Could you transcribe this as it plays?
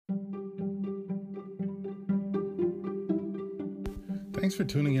Thanks for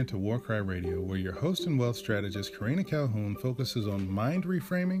tuning in to Warcry Radio, where your host and wealth strategist, Karina Calhoun, focuses on mind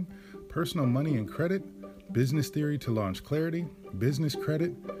reframing, personal money and credit, business theory to launch clarity, business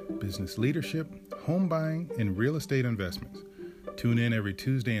credit, business leadership, home buying, and real estate investments. Tune in every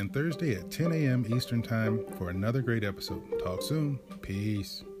Tuesday and Thursday at 10 a.m. Eastern Time for another great episode. Talk soon.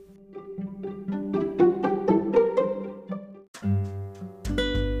 Peace.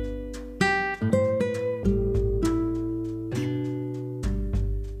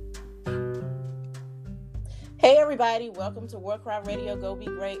 Hey everybody, welcome to Warcry Radio Go Be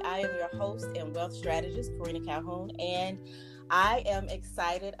Great. I am your host and wealth strategist, Karina Calhoun, and I am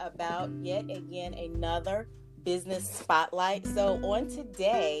excited about yet again another business spotlight. So on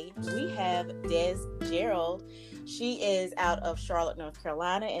today, we have Des Gerald. She is out of Charlotte, North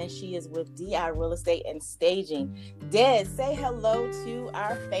Carolina, and she is with DI Real Estate and Staging. Des, say hello to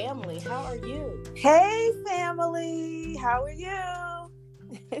our family. How are you? Hey family, how are you?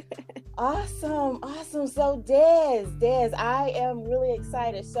 Awesome. So Des, I am really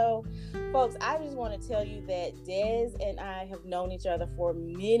excited. So folks, I just want to tell you that Des and I have known each other for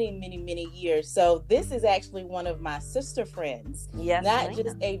many years. So this is actually one of my sister friends. Yes, not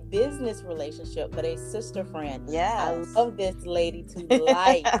just a business relationship, but a sister friend. Yes. I love this lady to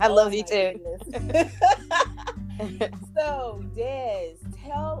life. I love you too. So Des,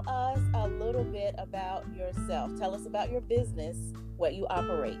 tell us a little bit about yourself. Tell us about your business, what you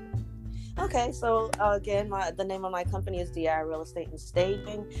operate. Okay, so again, the name of my company is DI Real Estate and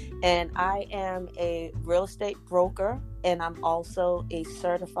Staging, and I am a real estate broker, and I'm also a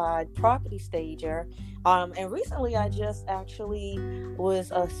certified property stager. And recently, I just actually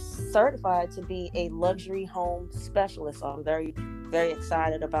was certified to be a luxury home specialist. So I'm very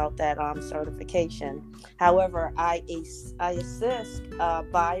excited about that certification. However, I assist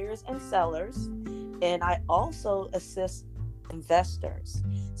buyers and sellers, and I also assist investors.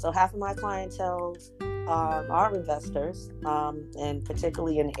 So half of my clientele are investors, and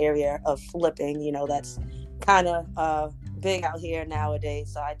particularly in the area of flipping. You know, that's kind of big out here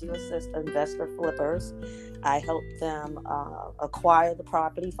nowadays. So I do assist investor flippers. I help them acquire the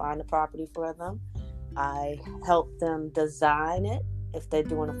property, find the property for them. I help them design it if they're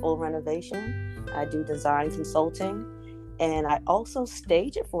doing a full renovation. I do design consulting. And I also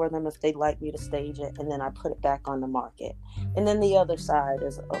stage it for them if they'd like me to stage it, and then I put it back on the market. And then the other side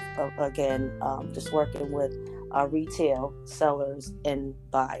is, again, just working with retail sellers and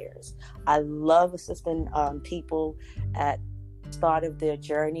buyers. I love assisting people at the start of their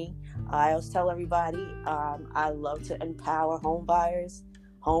journey. I always tell everybody I love to empower home buyers,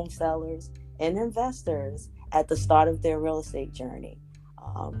 home sellers, and investors at the start of their real estate journey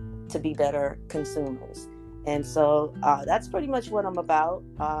to be better consumers. And so that's pretty much what I'm about.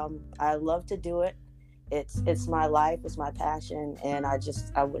 I love to do it. It's my life, it's my passion, and I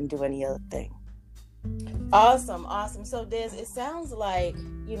wouldn't do any other thing. Awesome. So Des, it sounds like,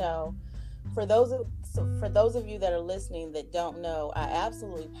 you know, for those of you that are listening that don't know, I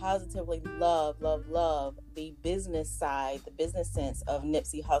absolutely positively love the business side, the business sense of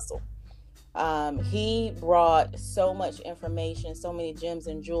Nipsey Hussle. He brought so much information, so many gems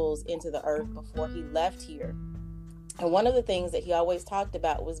and jewels into the earth before he left here. And one of the things that he always talked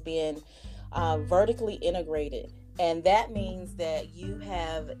about was being vertically integrated. And that means that you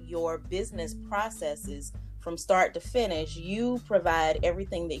have your business processes from start to finish. You provide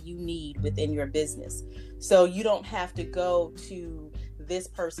everything that you need within your business. So you don't have to go to this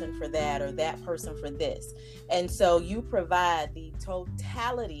person for that or that person for this. And so you provide the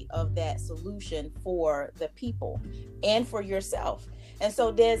totality of that solution for the people and for yourself. And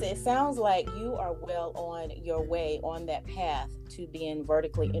so Des, it sounds like you are well on your way on that path to being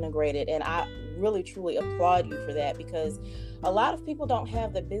vertically integrated. And I really truly applaud you for that, because a lot of people don't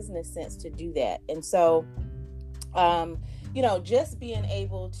have the business sense to do that. And so, you know, just being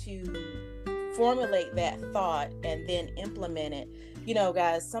able to formulate that thought and then implement it. You know,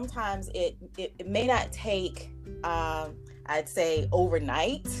 guys, sometimes it may not take, I'd say,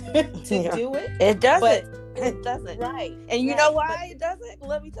 overnight to do it. It doesn't. But it doesn't. Right. And you know why it doesn't?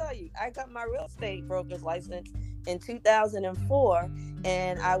 Let me tell you. I got my real estate broker's license in 2004,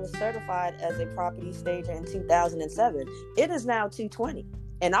 and I was certified as a property stager in 2007. It is now 2020,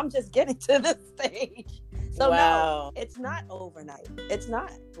 and I'm just getting to this stage. So wow. No, it's not overnight. It's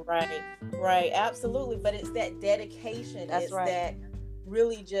not. Right. Absolutely. But it's that dedication. That's right. That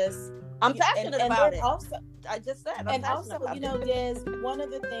really just... I'm passionate about it. Also, I just said. And also, you know, Des, one of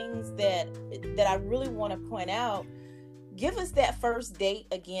the things that I really want to point out, give us that first date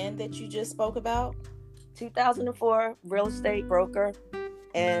again that you just spoke about. 2004, real estate broker.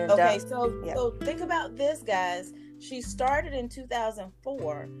 And okay, so think about this, guys. She started in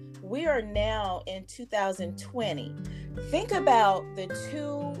 2004. We are now in 2020. Think about the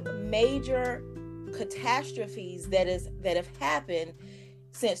two major catastrophes that have happened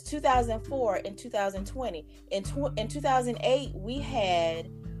since 2004 and 2020. In 2008, we had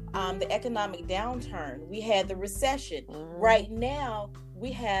the economic downturn. We had the recession. Right now,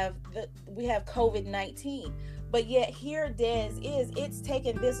 we have COVID-19. But yet here Des is. It's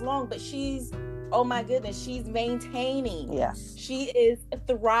taken this long, but she's, oh my goodness, she's maintaining. Yes. She is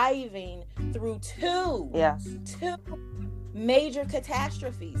thriving through two major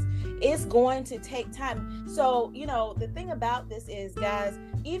catastrophes. It's going to take time. So, the thing about this is, guys,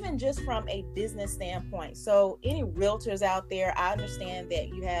 even just from a business standpoint, so any realtors out there, I understand that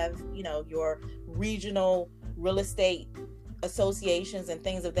you have, your regional real estate associations and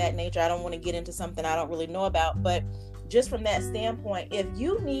things of that nature. I don't want to get into something I don't really know about, but just from that standpoint, if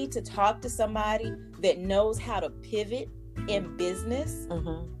you need to talk to somebody that knows how to pivot in business,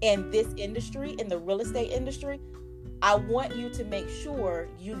 in this industry, in the real estate industry, I want you to make sure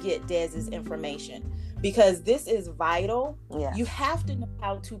you get Des's information, because this is vital. Yes. You have to know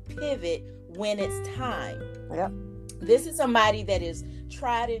how to pivot when it's time. Yep. This is somebody that is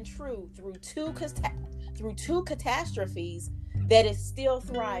tried and true through two catastrophes that is still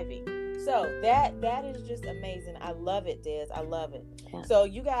thriving. So that is just amazing. I love it, Des. I love it. Yeah. So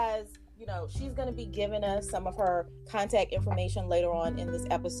you guys, she's going to be giving us some of her contact information later on in this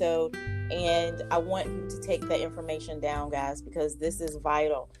episode. And I want you to take that information down, guys, because this is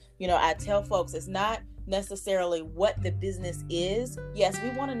vital. I tell folks, it's not necessarily what the business is. Yes, we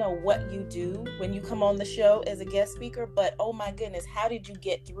want to know what you do when you come on the show as a guest speaker, but oh my goodness, how did you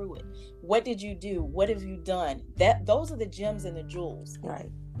get through it? What did you do? What have you done? Those are the gems and the jewels. Right.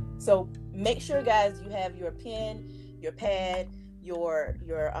 So make sure, guys, you have your pen, your pad, your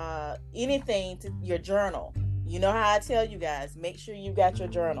anything, your journal. You know how I tell you guys, make sure you got your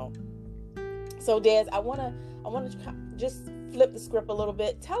journal. So Des, I want to just flip the script a little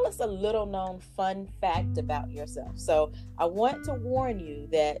bit. Tell us a little known fun fact about yourself. So I want to warn you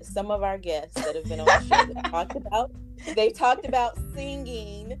that some of our guests that have been on the show, they've talked about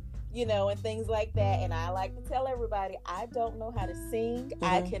singing, and things like that. And I like to tell everybody, I don't know how to sing.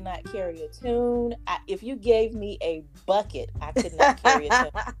 I cannot carry a tune. If you gave me a bucket, I could not carry a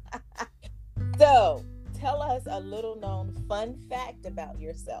tune. So tell us a little known fun fact about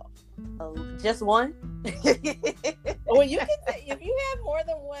yourself. Just one? Well, you can say, if you have more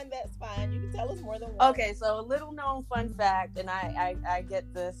than one, that's fine. You can tell us more than one. Okay, so a little known fun fact, and I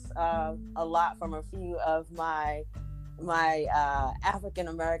get this a lot from a few of my African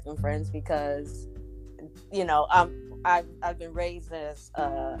American friends, because I've been raised as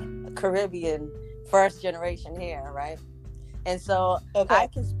a Caribbean first generation here, right? And so I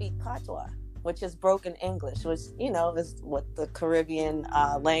can speak Patois, which is broken English, which is what the Caribbean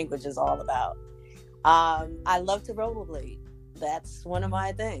language is all about. I love to rollerblade. That's one of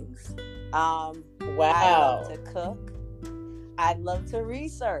my things. Wow. I love to cook. I love to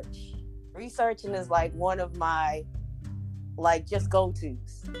research. Researching is like one of my just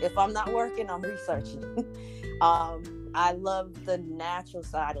go-tos. If I'm not working, I'm researching. I love the natural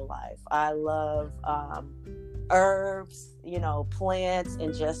side of life. I love herbs, plants,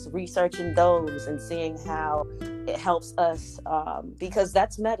 and just researching those and seeing how it helps us, because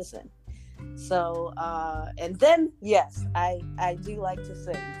that's medicine. So, and then, yes, I do like to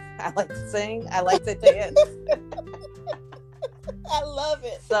sing. I like to sing. I like to dance. I love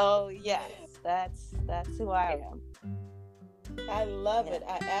it. So, yes, that's who I am. I love it.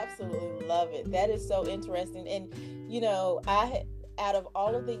 I absolutely love it. That is so interesting. And, out of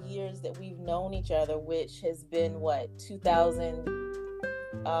all of the years that we've known each other, which has been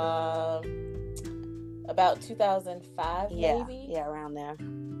about 2005, maybe? Yeah, around there.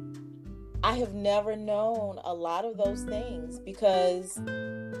 I have never known a lot of those things because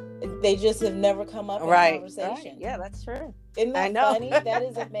they just have never come up in conversation. Right. Yeah, that's true. Isn't that funny? That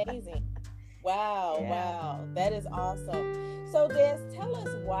is amazing. Wow, yeah. Wow. That is awesome. So, Des, tell us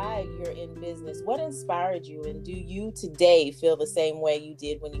why you're in business. What inspired you, and do you today feel the same way you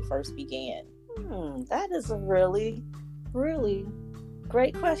did when you first began? That is a really, really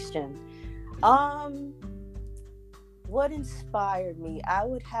great question. What inspired me? I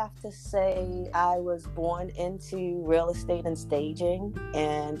would have to say I was born into real estate and staging,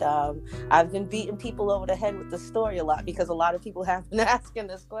 and I've been beating people over the head with the story a lot because a lot of people have been asking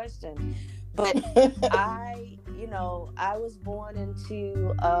this question. But I was born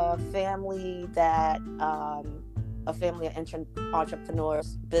into a family that, a family of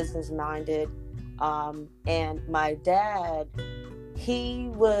entrepreneurs, business minded. And my dad, he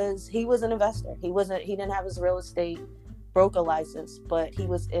was an investor. He didn't have his real estate broker license, but he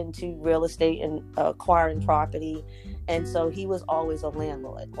was into real estate and acquiring property. And so he was always a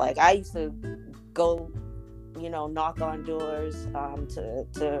landlord. Like, I used to go, knock on doors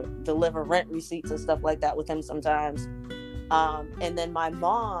to deliver rent receipts and stuff like that with him sometimes. And then my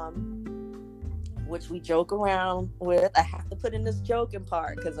mom, which we joke around with, I have to put in this joking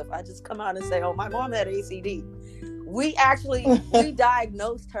part, because if I just come out and say, oh, my mom had ACD, we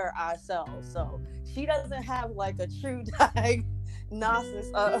diagnosed her ourselves. So she doesn't have like a true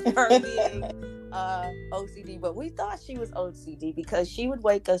diagnosis of her being OCD, but we thought she was OCD because she would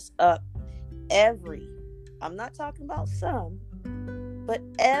wake us up I'm not talking about some, but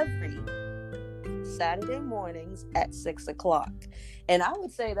every Saturday mornings at 6:00. And I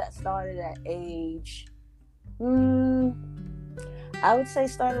would say that started at age,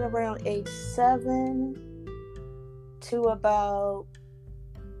 started around age 7 to about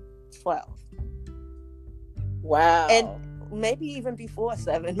 12. Wow. And maybe even before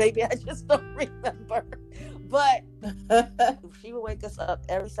 7. Maybe I just don't remember. But she would wake us up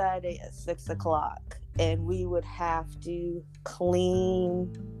every Saturday at 6:00, and we would have to clean.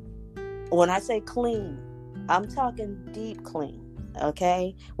 When I say clean, I'm talking deep clean,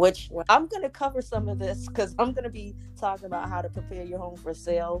 okay? Which I'm going to cover some of this, because I'm going to be talking about how to prepare your home for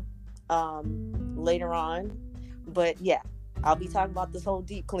sale later on. But yeah, I'll be talking about this whole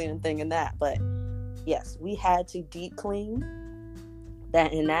deep cleaning thing and that. But yes, we had to deep clean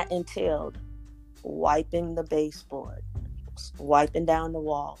that, and that entailed wiping the baseboard, wiping down the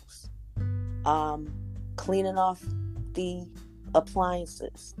walls, cleaning off the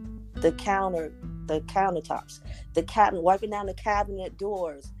appliances, the countertops, the cabinet, wiping down the cabinet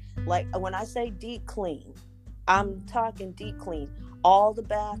doors. Like, when I say deep clean, I'm talking deep clean. All the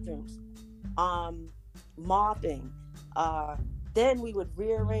bathrooms, mopping. Then we would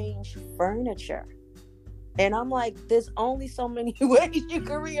rearrange furniture. And I'm like, there's only so many ways you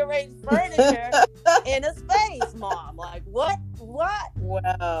can rearrange furniture in a space, Mom. Like, what?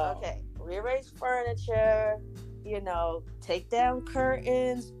 Wow. Okay, rearrange furniture, take down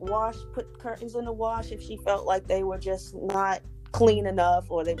curtains, put curtains in the wash if she felt like they were just not clean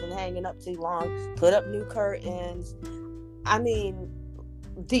enough or they've been hanging up too long, put up new curtains. I mean,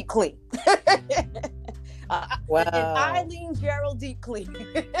 deep clean. Wow. And Eileen Gerald deep clean.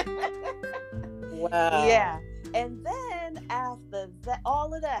 Wow. Yeah. And then after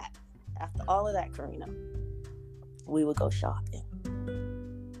all of that, Karina, we would go shopping.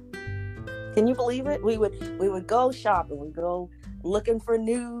 Can you believe it? We would go shopping. We'd go looking for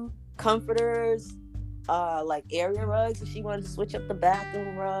new comforters, like area rugs if she wanted to switch up the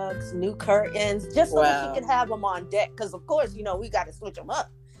bathroom rugs, new curtains, just so that she could have them on deck. Because of course, we got to switch them up.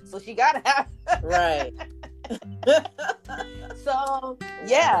 So she got to have right. So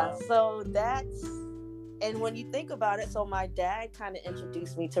yeah, so that's, and when you think about it, so my dad kind of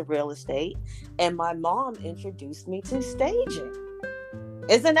introduced me to real estate, and my mom introduced me to staging.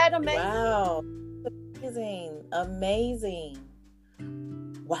 Isn't that amazing? Wow, amazing.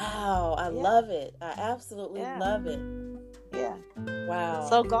 Wow, I love it. I absolutely love it. Yeah. Wow.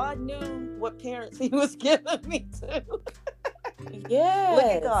 So God knew what parents He was giving me to. Yes. Look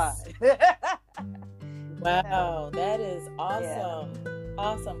at God. Wow, that is awesome. Yeah.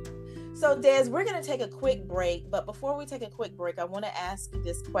 Awesome. So, Des, we're going to take a quick break. But before we take a quick break, I want to ask you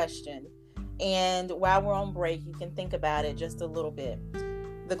this question. And while we're on break, you can think about it just a little bit.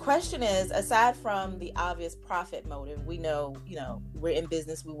 The question is, aside from the obvious profit motive, we know, we're in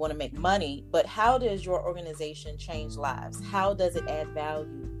business, we want to make money. But how does your organization change lives? How does it add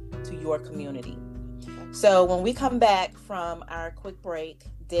value to your community? So when we come back from our quick break,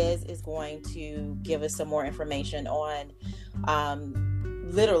 Des is going to give us some more information on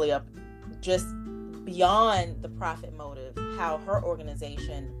literally just beyond the profit motive, how her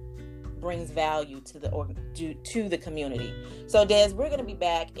organization brings value to the community. So Des, we're going to be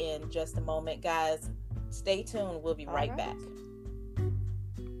back in just a moment. Guys, stay tuned. We'll be right back.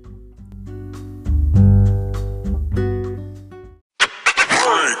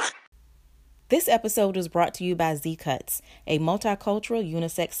 This episode was brought to you by Z Cuts, a multicultural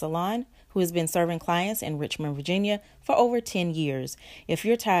unisex salon who has been serving clients in Richmond, Virginia for over 10 years. If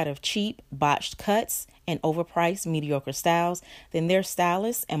you're tired of cheap, botched cuts and overpriced, mediocre styles, then their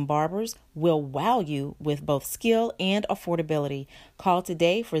stylists and barbers will wow you with both skill and affordability. Call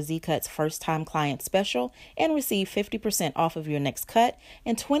today for Z Cuts first-time client special and receive 50% off of your next cut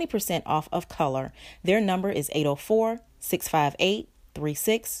and 20% off of color. Their number is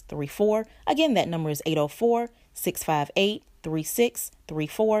 804-658-3634. Again, that number is 804-658-3634.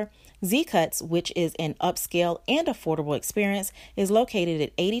 3634. Z-Cuts, which is an upscale and affordable experience, is located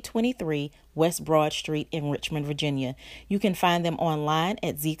at 8023 West Broad Street in Richmond, Virginia. You can find them online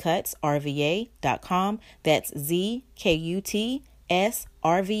at zcutsrva.com. That's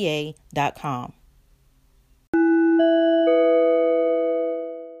zkutsrva.com.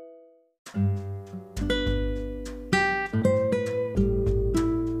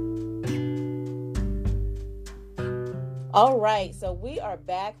 All right, so we are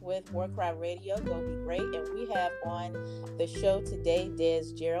back with Warcry Radio, Go Be Great, and we have on the show today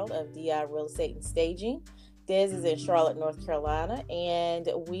Des Gerald of DI Real Estate and Staging. Des is in Charlotte, North Carolina, and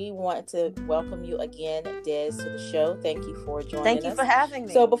we want to welcome you again, Des, to the show. Thank you for joining us. Thank you for having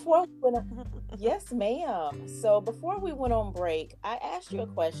me. So before we went on, yes, ma'am. So before we went on break, I asked you a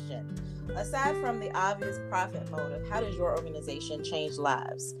question. Aside from the obvious profit motive, how does your organization change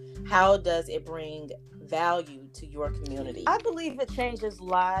lives? How does it bring value to your community? I believe it changes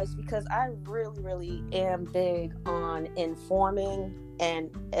lives because I really am big on informing and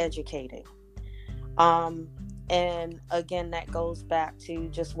educating. And again, that goes back to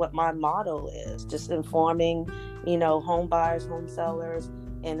just what my motto is, just informing, home buyers, home sellers,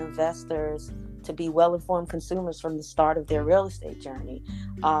 and investors to be well-informed consumers from the start of their real estate journey.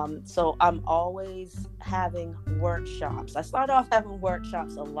 So I'm always having workshops. I started off having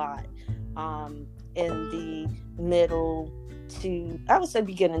workshops a lot. In the middle to, I would say,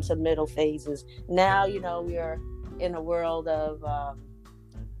 beginning to middle phases. Now, we are in a world of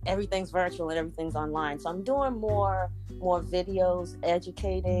everything's virtual and everything's online. So I'm doing more videos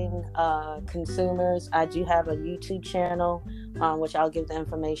educating consumers. I do have a YouTube channel, which I'll give the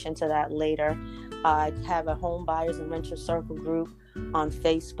information to that later. I have a home buyers and renter circle group on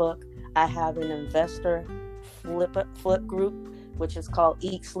Facebook. I have an investor flip group, which is called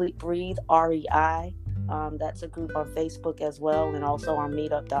Eat, Sleep, Breathe, REI. That's a group on Facebook as well, and also on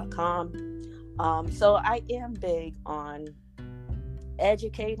meetup.com. So I am big on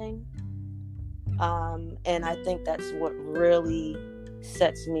educating, and I think that's what really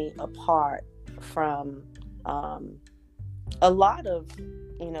sets me apart from a lot of,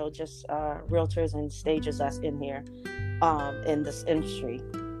 just realtors and stagers that's in here in this industry.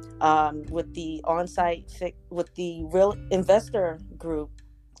 With the with the real investor group,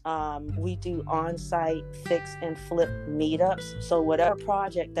 we do on-site fix and flip meetups. So whatever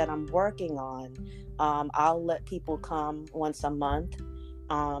project that I'm working on, I'll let people come once a month.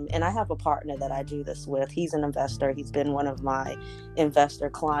 And I have a partner that I do this with. He's an investor. He's been one of my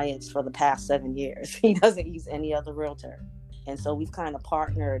investor clients for the past 7 years. He doesn't use any other realtor. And so we've kind of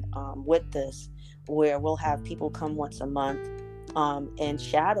partnered with this, where we'll have people come once a month and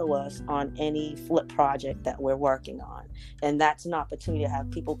shadow us on any flip project that we're working on. And that's an opportunity to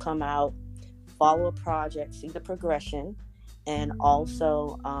have people come out, follow a project, see the progression, and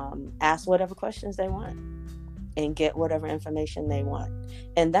also ask whatever questions they want and get whatever information they want.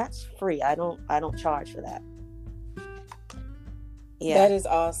 And that's free. I don't charge for that. Yeah. That is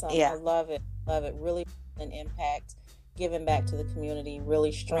awesome. Yeah. I love it. Really an impact, giving back to the community,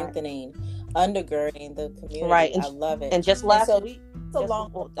 really strengthening, undergirding the community. Right. And I love it. And just last week,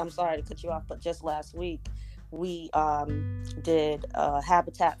 I'm sorry to cut you off, but just last week, we did a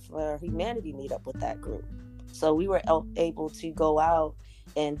Habitat for Humanity meetup with that group. So we were able to go out,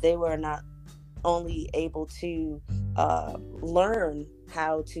 and they were not only able to learn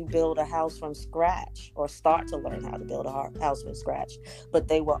how to build a house from scratch, or start to learn how to build a house from scratch, but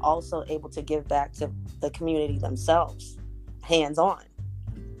they were also able to give back to the community themselves, hands-on.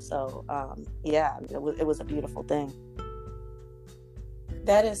 So it was a beautiful thing.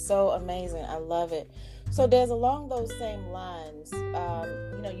 That is so amazing. I love it. So Des, along those same lines,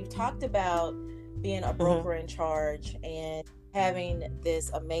 you've talked about being a broker in charge and having this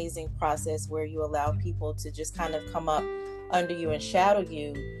amazing process where you allow people to just kind of come up under you and shadow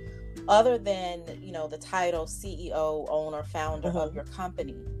you. Other than, the title CEO, owner, founder of your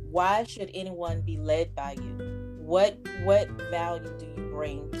company, why should anyone be led by you? What value do you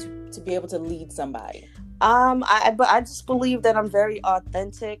bring to be able to lead somebody? I just believe that I'm very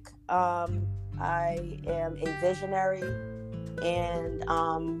authentic. I am a visionary, and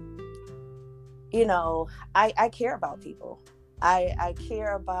I care about people. I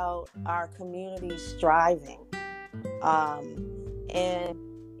care about our community striving.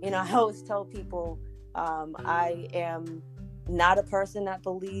 And I always tell people I am not a person that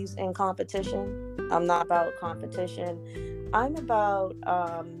believes in competition. I'm not about competition. I'm about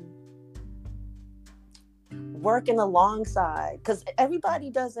working alongside, because everybody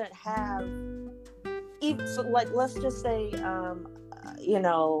doesn't have, even so, like, let's just say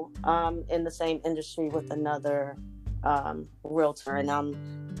in the same industry with another realtor, and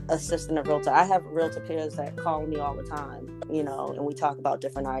I'm assistant of realtor. I have realtor peers that call me all the time, and we talk about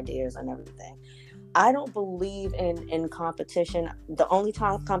different ideas and everything. I don't believe in competition. The only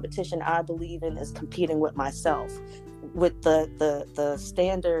time of competition I believe in is competing with myself, with the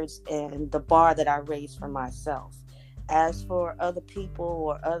standards and the bar that I raise for myself. As for other people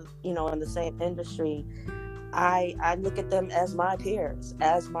or other, in the same industry, I look at them as my peers,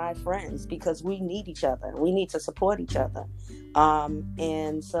 as my friends, because we need each other. We need to support each other.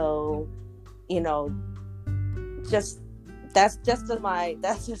 And so, just that's just my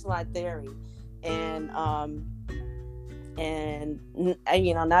theory. And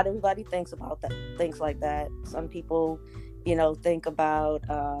not everybody thinks about that, things like that. Some people, think about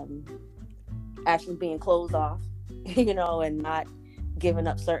actually being closed off, and not giving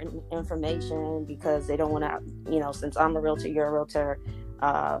up certain information because they don't want to, since I'm a realtor, you're a realtor,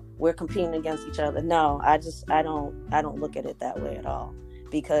 we're competing against each other. No, I don't look at it that way at all,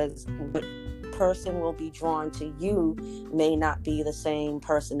 because what person will be drawn to you may not be the same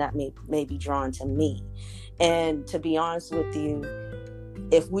person that may be drawn to me. And to be honest with you,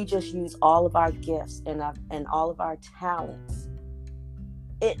 if we just use all of our gifts and all of our talents,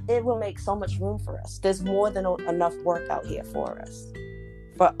 it will make so much room for us. There's more than enough work out here for us,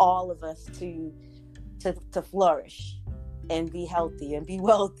 for all of us to flourish and be healthy and be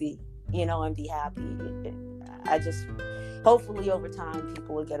wealthy, and be happy. Hopefully over time,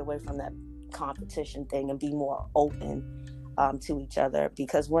 people will get away from that competition thing and be more open to each other,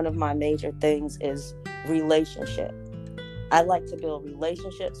 because one of my major things is relationship. I like to build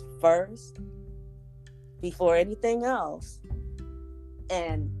relationships first before anything else,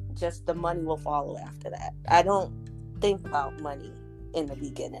 and just the money will follow after that. I don't think about money in the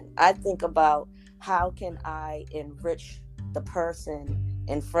beginning. I think about how can I enrich the person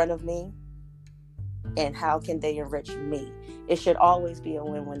in front of me, and how can they enrich me. It should always be a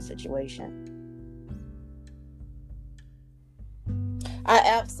win-win situation. I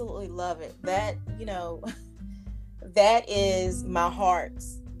absolutely love it. That, that is my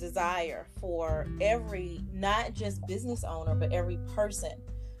heart's desire for every, not just business owner, but every person.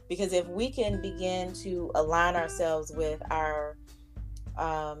 Because if we can begin to align ourselves with our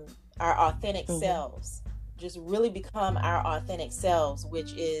authentic selves, just really become our authentic selves,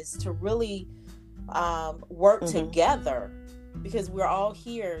 which is to really work together, because we're all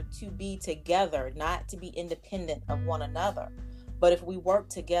here to be together, not to be independent of one another. But if we work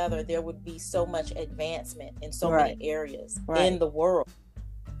together, there would be so much advancement in so many areas in the world.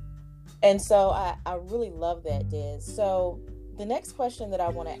 And so I really love that, Des. So the next question that I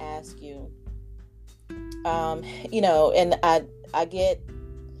want to ask you, and I get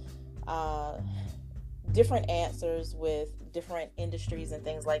different answers with different industries and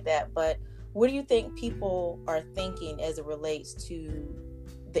things like that, but what do you think people are thinking as it relates to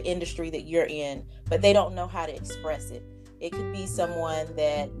the industry that you're in, but they don't know how to express it? It could be someone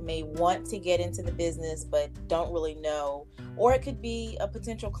that may want to get into the business but don't really know, or it could be a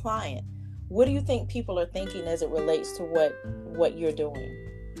potential client. What do you think people are thinking as it relates to what you're doing?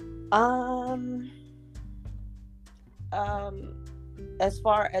 As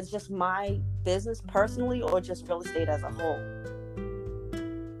far as just my business personally, or just real estate as a whole?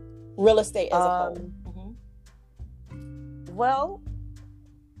 Real estate as a whole. Well,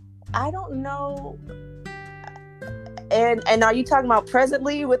 I don't know. And are you talking about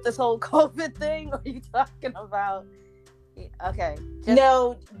presently with this whole COVID thing, or are you talking about? Okay.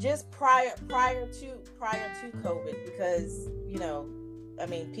 Just prior to COVID, because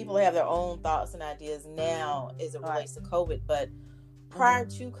people have their own thoughts and ideas now as it relates to COVID, but prior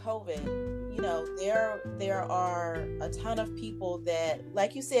to COVID, there are a ton of people that,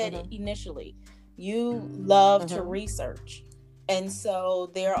 like you said initially, you love to research, and so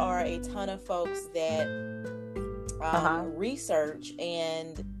there are a ton of folks that research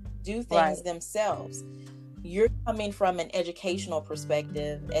and do things themselves. You're coming from an educational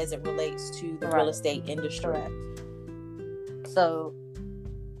perspective as it relates to the real estate industry.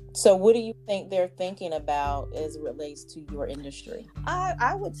 So what do you think they're thinking about as it relates to your industry?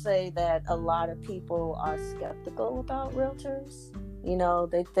 I would say that a lot of people are skeptical about realtors.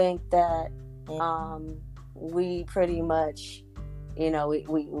 They think that we pretty much,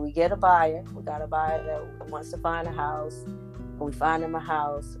 we get a buyer. We got a buyer that wants to find a house. We find them a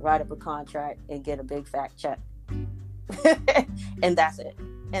house, write up a contract, and get a big fat check. And that's it.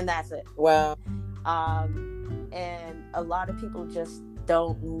 Wow. And a lot of people just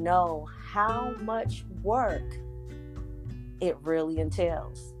don't know how much work it really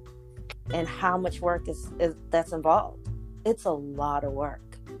entails, and how much work is that's involved. It's a lot of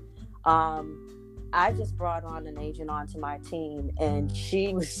work. I just brought on an agent onto my team, and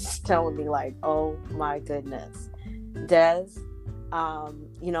she was telling me like, oh my goodness, Des, I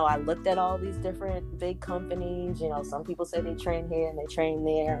looked at all these different big companies. Some people say they train here and they train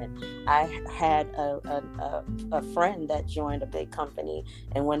there. And I had a friend that joined a big company.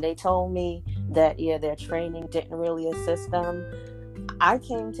 And when they told me that, their training didn't really assist them, I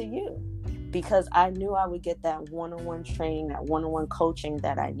came to you because I knew I would get that one-on-one training, that one-on-one coaching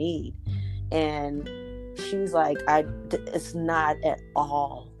that I need. And she's like, it's not at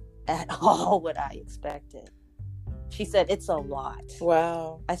all what I expected. She said, it's a lot.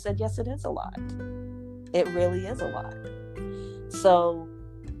 Wow. I said, yes, it is a lot. It really is a lot. So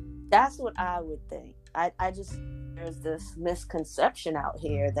that's what I would think. There's this misconception out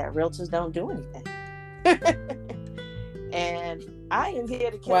here that realtors don't do anything. And I am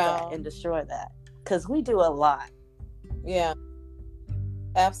here to kill that and destroy that, because we do a lot. Yeah,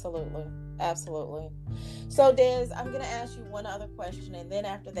 absolutely. So Des, I'm going to ask you one other question, and then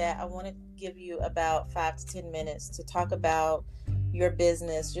after that I want to give you about 5 to 10 minutes to talk about your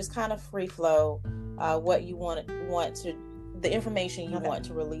business, just kind of free flow, what you want to the information you want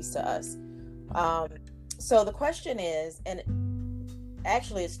to release to us. So the question is, and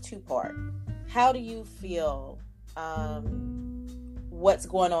actually it's two-part. How do you feel what's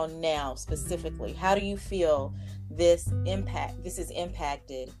going on now specifically? How do you feel this has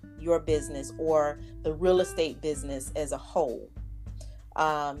impacted your business or the real estate business as a whole?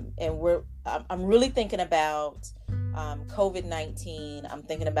 And I'm really thinking about COVID-19. I'm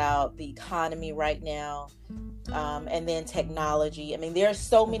thinking about the economy right now, and then technology. I mean, there are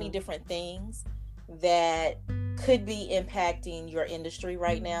so many different things that could be impacting your industry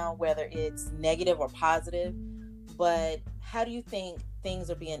right now, whether it's negative or positive. But how do you think things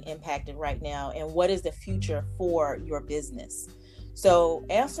are being impacted right now, and what is the future for your business? So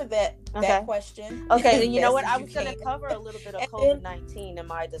answer that question. Okay, and you know what? I was going to cover a little bit of COVID-19 in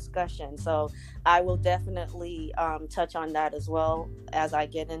my discussion, so I will definitely touch on that as well as I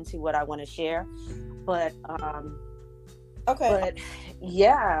get into what I want to share. But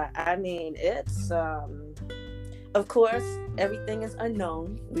yeah, I mean, it's of course everything is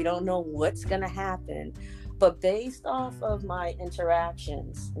unknown. We don't know what's going to happen. But based off of my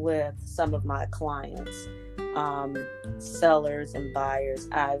interactions with some of my clients, sellers and buyers,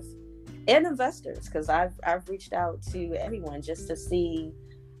 and investors, because I've reached out to everyone just to see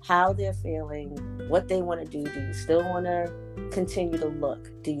how they're feeling, what they want to do. Do you still want to continue to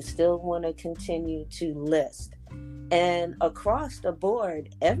look? Do you still want to continue to list? And across the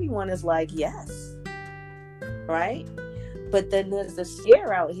board, everyone is like, yes, right? But then there's the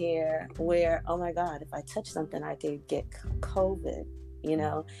scare out here where, oh my God, if I touch something, I could get COVID.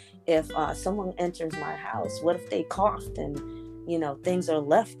 If someone enters my house, what if they coughed and, things are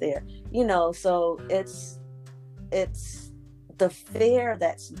left there? So it's the fear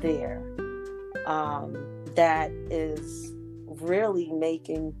that's there that is really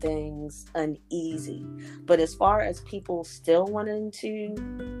making things uneasy. But as far as people still wanting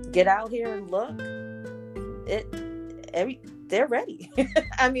to get out here and look, they're ready.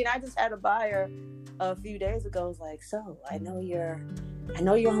 I mean, I just had a buyer a few days ago was like, so I know you're on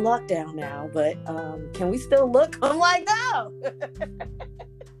lockdown now, but can we still look? I'm like, no.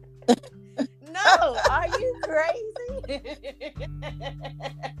 No, are you crazy?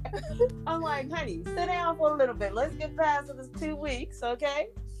 I'm like, honey, sit down for a little bit. Let's get past this 2 weeks, okay?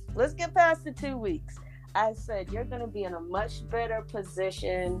 Let's get past the 2 weeks. I said, you're going to be in a much better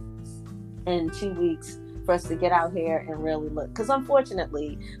position in 2 weeks for us to get out here and really look. Because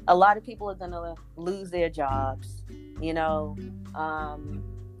unfortunately, a lot of people are going to lose their jobs,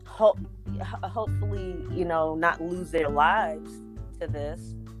 hopefully, not lose their lives to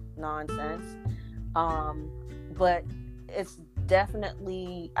this nonsense. But it's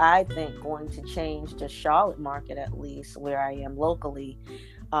definitely, I think, going to change the Charlotte market, at least where I am locally,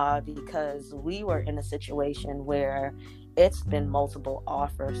 because we were in a situation where it's been multiple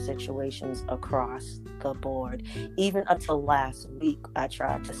offer situations across the board. Even up to last week, I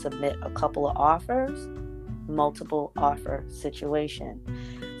tried to submit a couple of offers, multiple offer situation.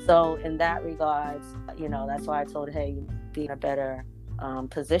 So in that regards, that's why I told her, hey, be in a better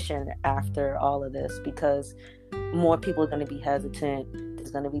position after all of this, because more people are going to be hesitant.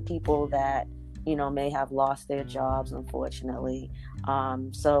 There's going to be people that, may have lost their jobs, unfortunately.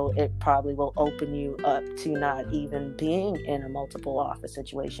 So it probably will open you up to not even being in a multiple offer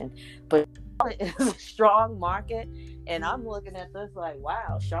situation. But it's a strong market, and I'm looking at this like,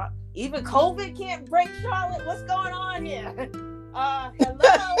 wow, even COVID can't break Charlotte. What's going on here?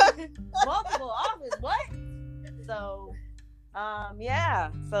 Hello? Multiple offers, what? So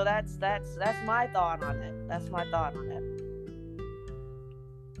Yeah. So that's my thought on it. That's my thought on it.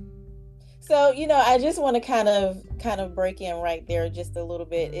 So, I just want to kind of break in right there just a little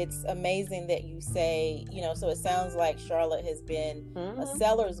bit. It's amazing that you say, so it sounds like Charlotte has been a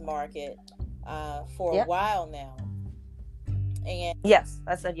seller's market for a while now. And yes,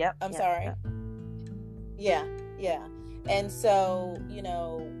 I said yep. I'm sorry. Yeah. And so,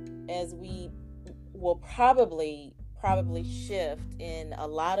 as we will probably shift in a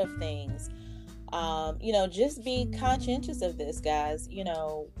lot of things, just be conscientious of this, guys.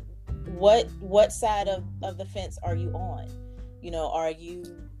 What side of the fence are you on? Are you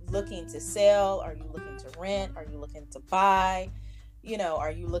looking to sell? Are you looking to rent? Are you looking to buy?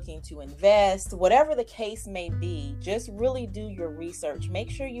 Are you looking to invest? Whatever the case may be, just really do your research.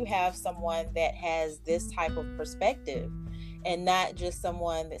 Make sure you have someone that has this type of perspective and not just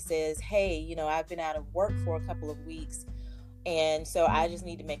someone that says, hey, I've been out of work for a couple of weeks and so I just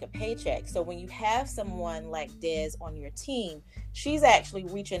need to make a paycheck. So when you have someone like Des on your team, she's actually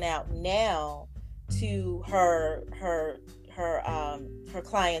reaching out now to her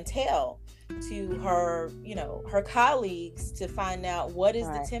clientele, to her colleagues, to find out what is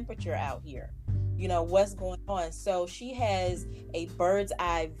the temperature out here, what's going on. So she has a bird's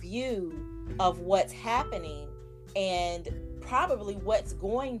eye view of what's happening and probably what's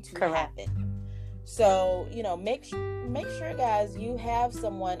going to happen. So, make sure, guys, you have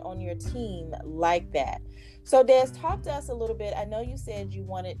someone on your team like that. So, Des, talk to us a little bit. I know you said you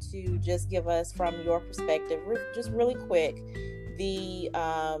wanted to just give us, from your perspective, just really quick, the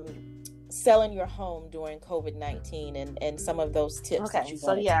selling your home during COVID-19 and some of those tips that you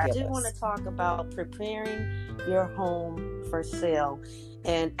wanted to give us. I do want to talk about preparing your home for sale.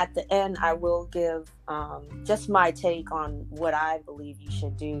 And at the end, I will give just my take on what I believe you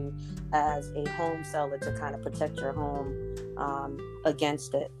should do as a home seller to kind of protect your home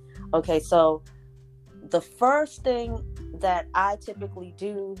against it. Okay, so the first thing that I typically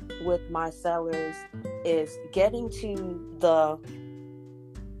do with my sellers is getting to the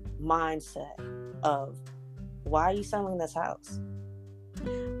mindset of, why are you selling this house?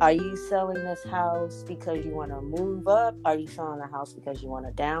 Are you selling this house because you want to move up? Are you selling the house because you want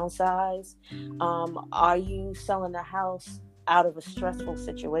to downsize? Are you selling the house out of a stressful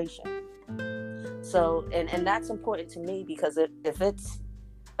situation? So, and that's important to me, because if it's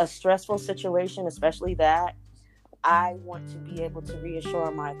a stressful situation, especially that, I want to be able to reassure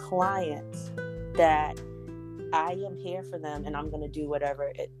my clients that I am here for them and I'm going to do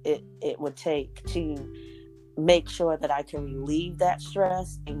whatever it would take to make sure that I can relieve that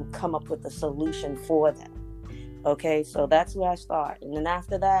stress and come up with a solution for them. Okay, so that's where I start. And then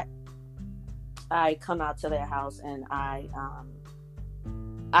after that, I come out to their house and I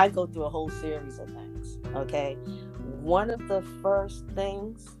go through a whole series of things. Okay, one of the first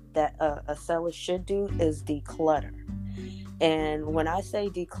things that a seller should do is declutter. And when I say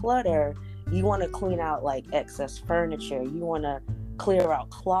declutter, you want to clean out like excess furniture. You want to clear out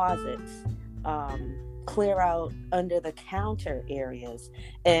closets, clear out under the counter areas.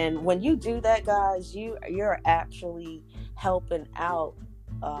 And when you do that, guys, you're actually helping out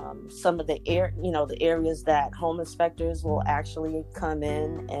some of the the areas that home inspectors will actually come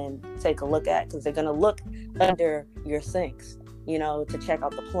in and take a look at, because they're going to look under your sinks, to check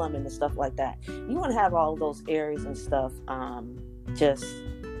out the plumbing and stuff like that. You want to have all those areas and stuff just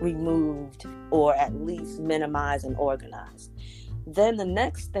removed, or at least minimized and organized. Then the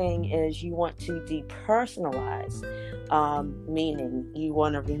next thing is you want to depersonalize, meaning you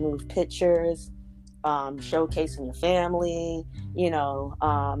want to remove pictures, showcasing your family,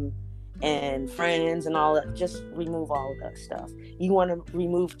 and friends and all that. Just remove all of that stuff. You want to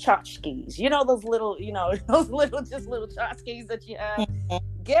remove tchotchkes. Those little, those little tchotchkes that you have.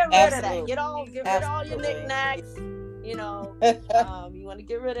 Get rid of that. Get rid of all your knickknacks. You want to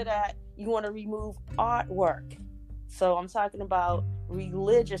get rid of that. You want to remove artwork. So I'm talking about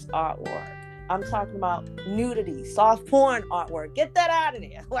religious artwork. I'm talking about nudity, soft porn artwork. Get that out of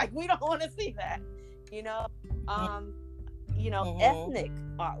there. Like, we don't want to see that. Ethnic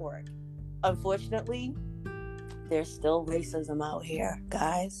artwork. Unfortunately, there's still racism out here,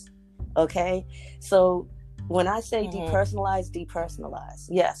 guys. Okay? So when I say depersonalize,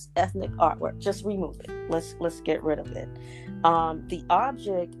 yes, ethnic artwork, just remove it. Let's get rid of it. The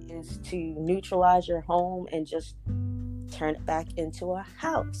object is to neutralize your home and just turn it back into a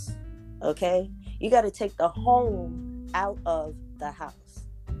house. Okay? You got to take the home out of the house.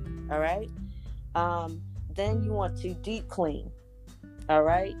 All right? Then you want to deep clean. All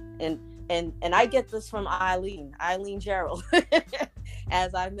right? And I get this from Eileen Gerald.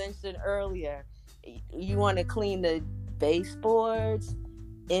 As I mentioned earlier, you want to clean the baseboards,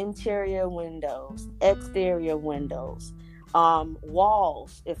 interior windows, exterior windows,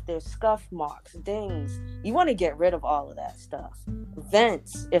 walls, if there's scuff marks, dings. You want to get rid of all of that stuff.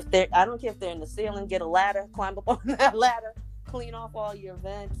 Vents, I don't care if they're in the ceiling, get a ladder, climb up on that ladder, clean off all your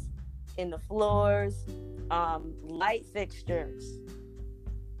vents in the floors. Light fixtures.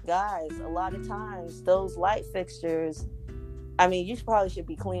 Guys, a lot of times those light fixtures, I mean, you probably should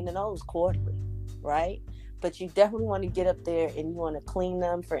be cleaning those quarterly, right? But you definitely want to get up there and you want to clean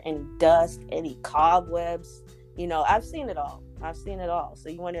them for any dust, any cobwebs. You know, I've seen it all. So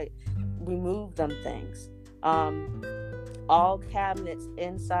you want to remove them things. All cabinets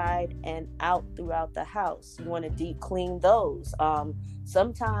inside and out throughout the house, you want to deep clean those.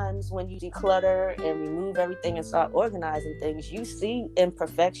 Sometimes when you declutter and remove everything and start organizing things, you see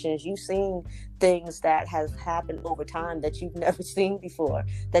imperfections, you see things that have happened over time that you've never seen before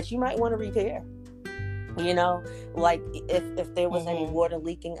that you might want to repair. You know, like if there was any water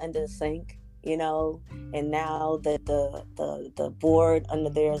leaking under the sink, you know, and now that the board under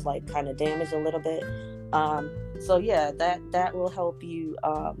there is like kind of damaged a little bit. So yeah, that will help you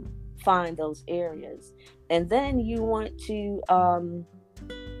find those areas. And then you want to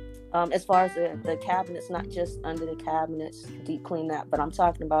as far as the cabinets, not just under the cabinets, deep clean that, but I'm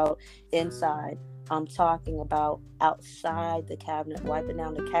talking about inside. I'm talking about outside the cabinet, wiping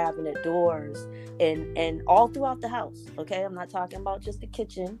down the cabinet doors and all throughout the house. Okay, I'm not talking about just the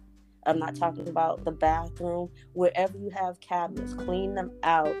kitchen. I'm not talking about the bathroom. Wherever you have cabinets, clean them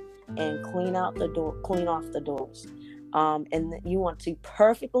out and clean off the doors. And you want to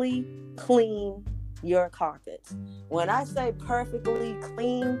perfectly clean your carpets. When I say perfectly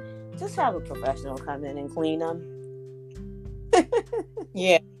clean, just have a professional come in and clean them.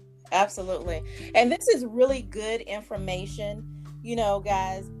 Yeah, absolutely. And this is really good information, you know,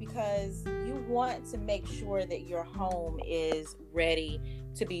 guys, because you want to make sure that your home is ready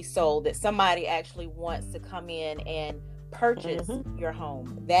to be sold, that somebody actually wants to come in and purchase your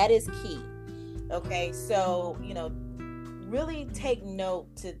home. That is key. Okay, so, you know, really take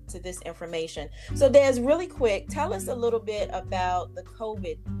note to this information. So Des, really quick, tell us a little bit about the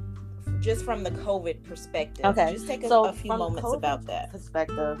COVID, just from the COVID perspective. Okay, just take a few moments COVID about that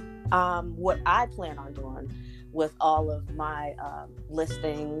perspective. What I plan on doing with all of my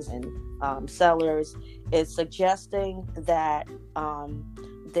listings and sellers is suggesting that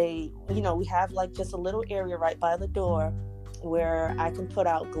they, you know, we have like just a little area right by the door where I can put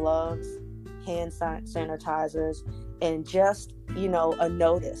out gloves, hand sanitizers, and just, you know, a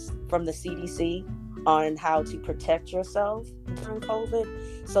notice from the CDC on how to protect yourself during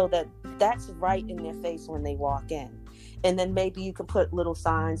COVID, so that that's right in their face when they walk in. And then maybe you can put little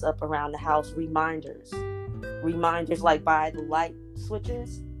signs up around the house, reminders like by the light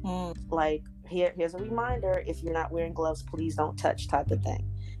switches, like here's a reminder, if you're not wearing gloves, please don't touch, type of thing.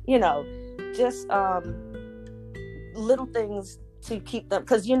 You know, just little things to keep them,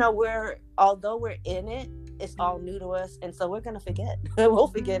 because, you know, although we're in it, it's all new to us, and so we're gonna forget. We'll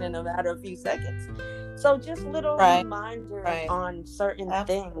forget in a matter of a few seconds. So just little reminders on certain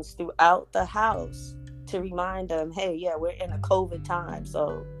things throughout the house to remind them, hey, yeah, we're in a COVID time,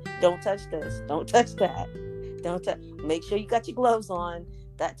 so don't touch this, don't touch that, make sure you got your gloves on,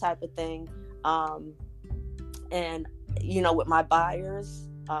 that type of thing. And, you know, with my buyers,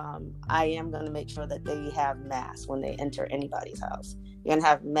 I am going to make sure that they have masks when they enter anybody's house. You're going to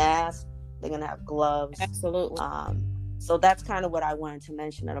have masks, they're going to have gloves. Absolutely. So that's kind of what I wanted to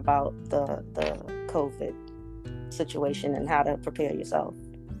mention about the COVID situation and how to prepare yourself.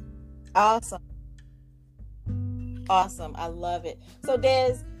 Awesome. I love it. So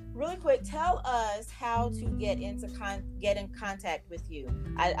Des, really quick, tell us how to get in contact with you.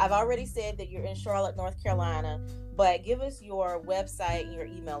 I've already said that you're in Charlotte, North Carolina, but give us your website, your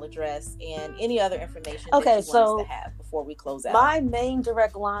email address, and any other information that you want us to have before we close out. My main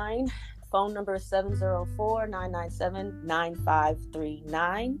direct line, phone number is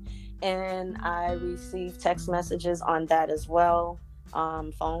 704-997-9539, and I receive text messages on that as well,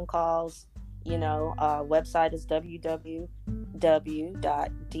 phone calls. You know, website is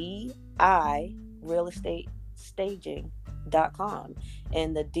www.direalestatestaging.com,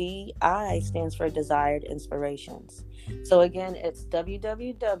 and the DI stands for Desired Inspirations. So again, it's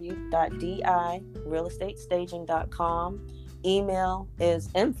www.direalestatestaging.com. Email is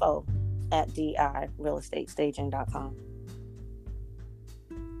info@direalestatestaging.com.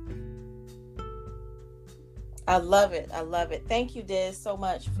 I love it. Thank you, Des, so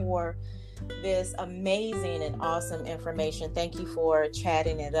much for this amazing and awesome information. Thank you for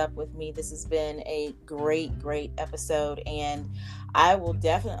chatting it up with me. This has been a great episode, and I will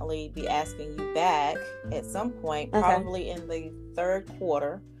definitely be asking you back at some point, probably in the third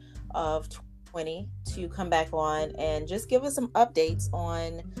quarter of 2020, to come back on and just give us some updates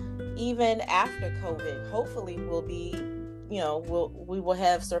on even after COVID. Hopefully we will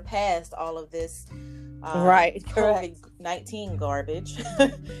have surpassed all of this COVID-19 garbage.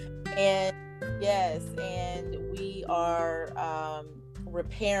 And yes, and we are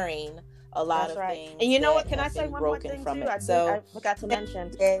repairing a lot of things. And you know what? Can I say one more thing too? I forgot to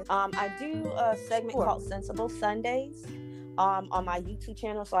mention. I do a segment called Sensible Sundays on my YouTube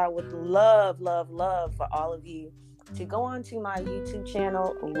channel. So I would love for all of you to go onto my YouTube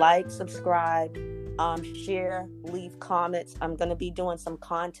channel, like, subscribe, share, leave comments. I'm going to be doing some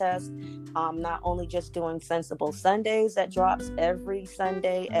contests. Not only just doing Sensible Sundays that drops every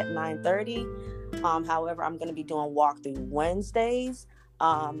Sunday at 9:30. However, I'm going to be doing walkthrough Wednesdays,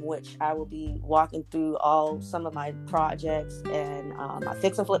 which I will be walking through some of my projects and my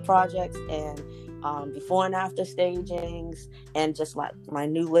fix and flip projects and before and after stagings and just like my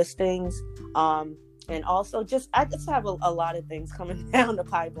new listings. And also I just have a lot of things coming down the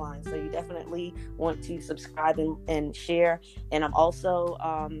pipeline. So you definitely want to subscribe and share. And I'm also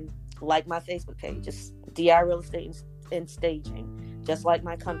like my Facebook page, just DI Real Estate and Staging, just like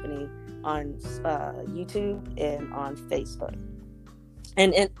my company on YouTube and on Facebook.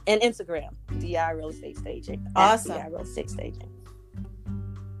 And Instagram, DI Real Estate Staging. Awesome. DI Real Estate Staging.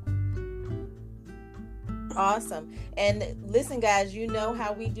 Awesome. And listen, guys, you know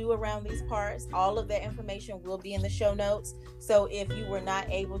how we do around these parts. All of that information will be in the show notes. So if you were not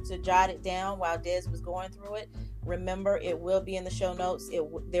able to jot it down while Des was going through it, remember it will be in the show notes.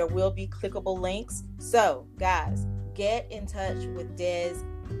 There will be clickable links. So guys, get in touch with Des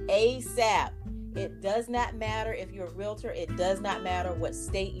ASAP. It does not matter if you're a realtor. It does not matter what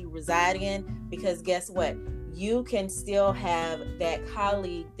state you reside in, because guess what? You can still have that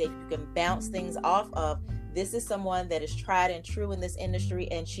colleague that you can bounce things off of. This is someone that is tried and true in this industry,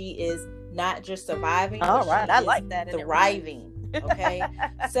 and she is not just surviving. All right, I like that. Thriving. Okay,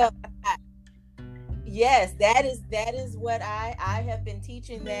 so yes, that is what I have been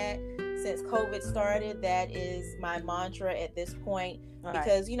teaching that since COVID started. That is my mantra at this point,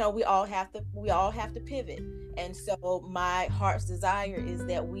 because we all have to pivot. And so my heart's desire is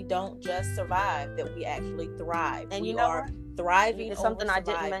that we don't just survive, that we actually thrive. And we are thriving. It's something I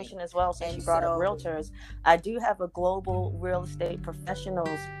didn't mention as well, since you brought up realtors. I do have a global real estate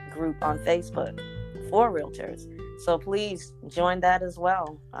professionals group on Facebook for realtors. So please join that as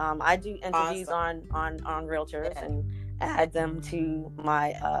well. I do interviews on realtors and add them to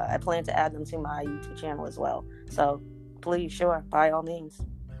my. I plan to add them to my YouTube channel as well. So please, sure, by all means.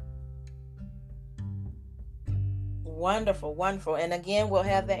 Wonderful. And again, we'll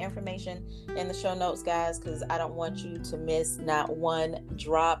have that information in the show notes, guys, because I don't want you to miss not one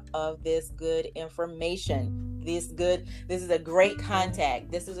drop of this good information. This is a great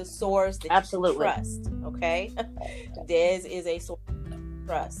contact. This is a source that you can trust. Okay. Des is a source of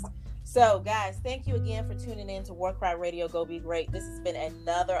trust. So guys, thank you again for tuning in to War Cry Radio Go Be Great. This has been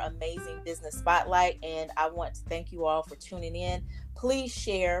another amazing business spotlight, and I want to thank you all for tuning in. Please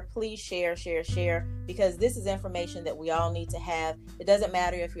share, because this is information that we all need to have. It doesn't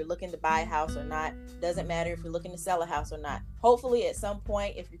matter if you're looking to buy a house or not. It doesn't matter if you're looking to sell a house or not. Hopefully at some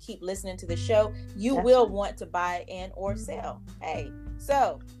point, if you keep listening to the show, you will want to buy and or sell. Hey,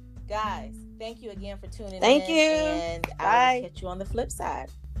 so guys, thank you again for tuning in. Thank you. And I will catch you on the flip side.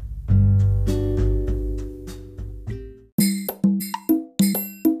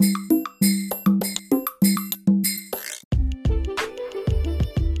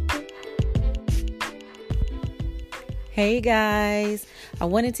 Hey guys, I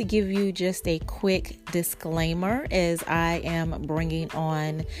wanted to give you just a quick disclaimer as I am bringing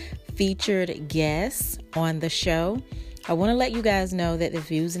on featured guests on the show. I want to let you guys know that the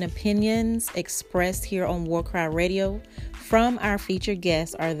views and opinions expressed here on War Cry Radio from our featured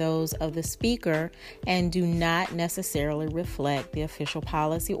guests are those of the speaker and do not necessarily reflect the official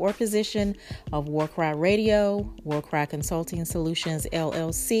policy or position of War Cry Radio, War Cry Consulting Solutions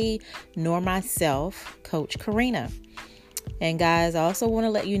LLC, nor myself, Coach Karina. And guys, I also want to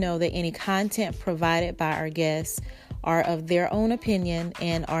let you know that any content provided by our guests are of their own opinion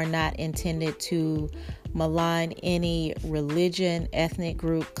and are not intended to malign any religion, ethnic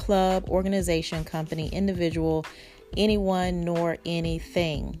group, club, organization, company, individual, anyone, nor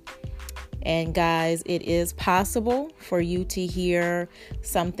anything. And guys, it is possible for you to hear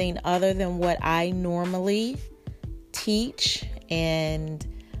something other than what I normally teach and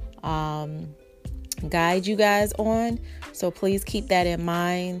guide you guys on. So please keep that in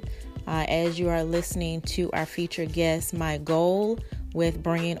mind as you are listening to our featured guests. My goal with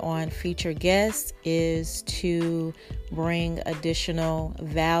bringing on featured guests is to bring additional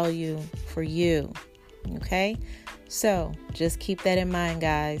value for you. Okay? So just keep that in mind,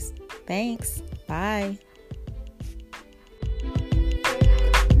 guys. Thanks. Bye.